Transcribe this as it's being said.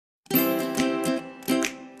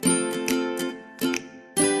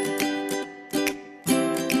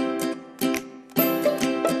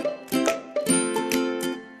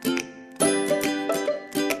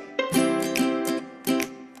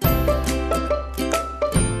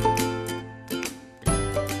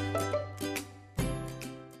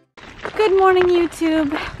Good morning,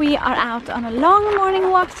 YouTube. We are out on a long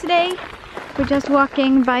morning walk today. We're just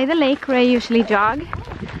walking by the lake where I usually jog.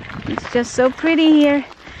 It's just so pretty here.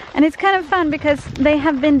 And it's kind of fun because they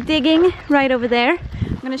have been digging right over there.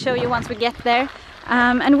 I'm going to show you once we get there.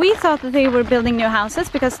 And we thought that they were building new houses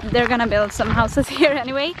because they're going to build some houses here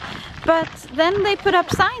anyway. But then they put up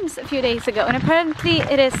signs a few days ago, and apparently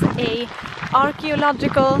it is a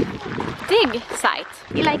archaeological dig site.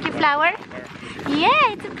 You like your flower? Yeah,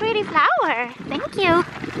 it's a pretty flower. Thank you.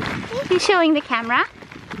 He's showing the camera.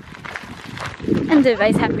 And Duva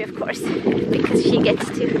is happy, of course, because she gets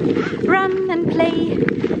to run and play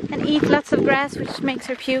and eat lots of grass, which makes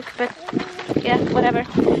her puke, but yeah,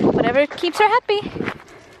 whatever keeps her happy.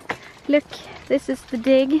 Look, this is the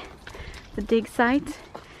dig site.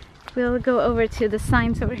 We'll go over to the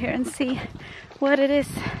signs over here and see what it is.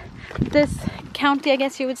 This county, I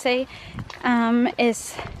guess you would say,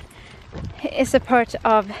 is a part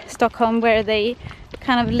of Stockholm where they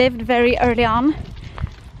kind of lived very early on.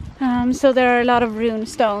 So there are a lot of rune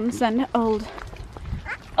stones and old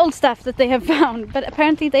stuff that they have found, but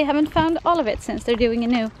apparently they haven't found all of it since they're doing a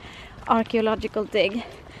new archaeological dig.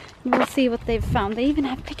 We'll see what they've found. They even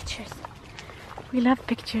have pictures. We love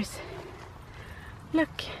pictures.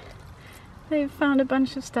 Look, they've found a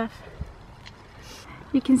bunch of stuff.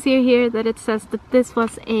 You can see here that it says that this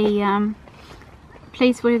was a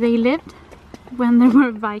place where they lived when there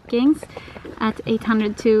were Vikings at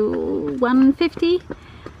 800 to 150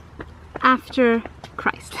 after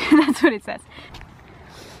Christ. That's what it says.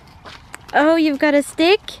 Oh, you've got a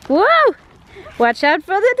stick? Whoa! Watch out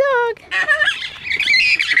for the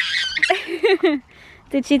dog!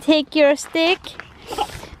 Did she take your stick?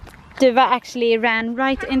 Duva actually ran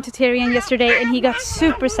right into Tyrion yesterday and he got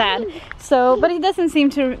super sad. So, but he doesn't seem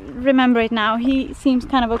to remember it now. He seems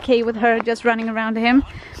kind of okay with her just running around him.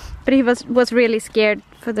 But he was really scared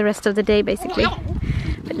for the rest of the day, basically.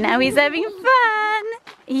 But now he's having fun!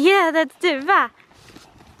 Yeah, that's Duva!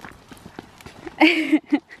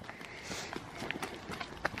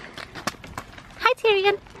 Hi,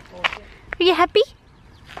 Tyrion! Are you happy?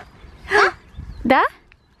 Da?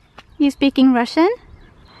 You speaking Russian?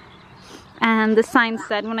 And the sign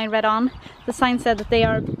said, when I read on, the sign said that they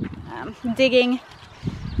are digging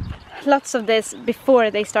lots of this before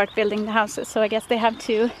they start building the houses. So I guess they have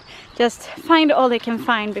to just find all they can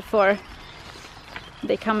find before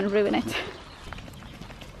they come and ruin it.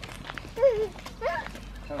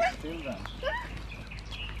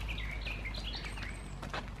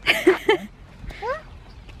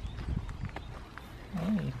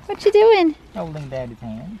 What you doing? Holding Daddy's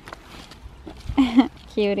hand.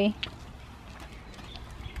 Cutie.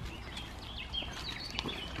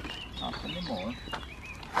 Not anymore.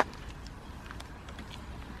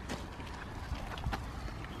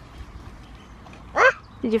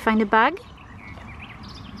 Did you find a bug?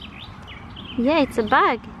 Yeah, it's a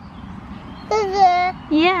bug.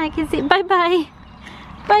 Yeah, I can see. Bye bye.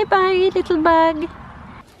 Bye bye, little bug.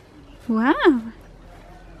 Wow.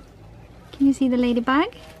 Can you see the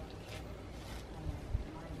ladybug?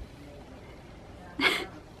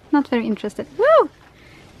 Not very interested. Woo!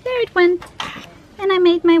 There it went. And I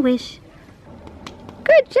made my wish.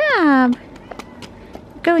 Good job!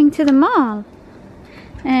 Going to the mall.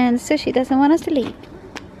 And Sushi doesn't want us to leave.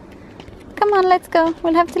 Come on, let's go.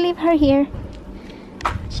 We'll have to leave her here.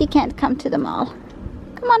 She can't come to the mall.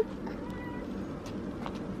 Come on.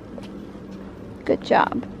 Good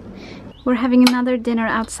job. We're having another dinner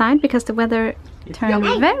outside because the weather turned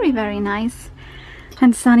very, very nice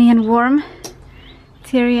and sunny and warm.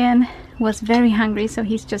 Tyrion was very hungry, so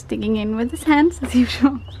he's just digging in with his hands as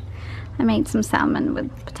usual. I made some salmon with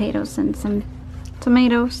potatoes and some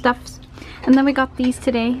tomato stuffs. And then we got these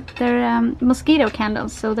today. They're mosquito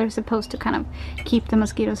candles, so they're supposed to kind of keep the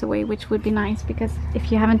mosquitoes away, which would be nice because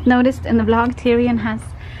if you haven't noticed in the vlog, Tyrion has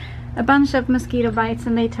a bunch of mosquito bites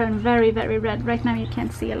and they turn very, very red. Right now you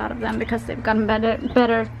can't see a lot of them because they've gotten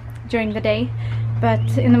better during the day,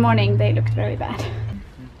 but in the morning they looked very bad.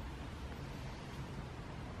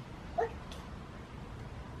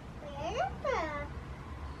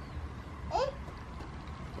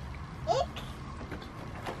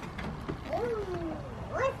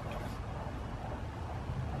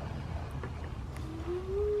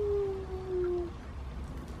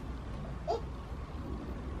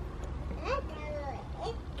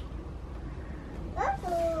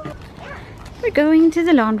 We're going to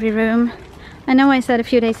the laundry room. I know I said a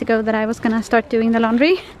few days ago that I was gonna start doing the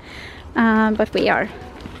laundry, but we are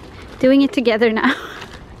doing it together now.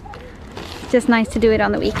 Just nice to do it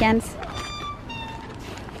on the weekends.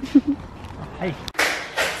 Hey.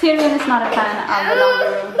 Tyrion is not a fan of the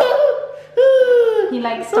laundry room. he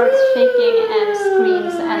like starts shaking and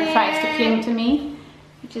screams and tries to cling to me,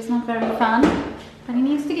 which is not very fun. But he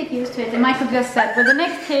needs to get used to it. And Michael just said, with the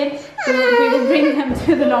next kid, we will bring them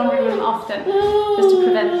to the laundry room often, just to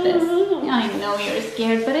prevent this. I know you're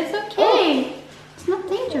scared, but it's okay. It's not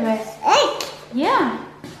dangerous. Yeah.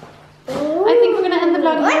 I think we're gonna end the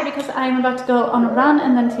vlog here because I'm about to go on a run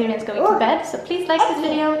and then Tyrion's going to bed. So please like this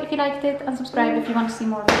video if you liked it and subscribe if you want to see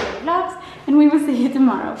more video vlogs. And we will see you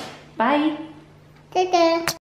tomorrow. Bye.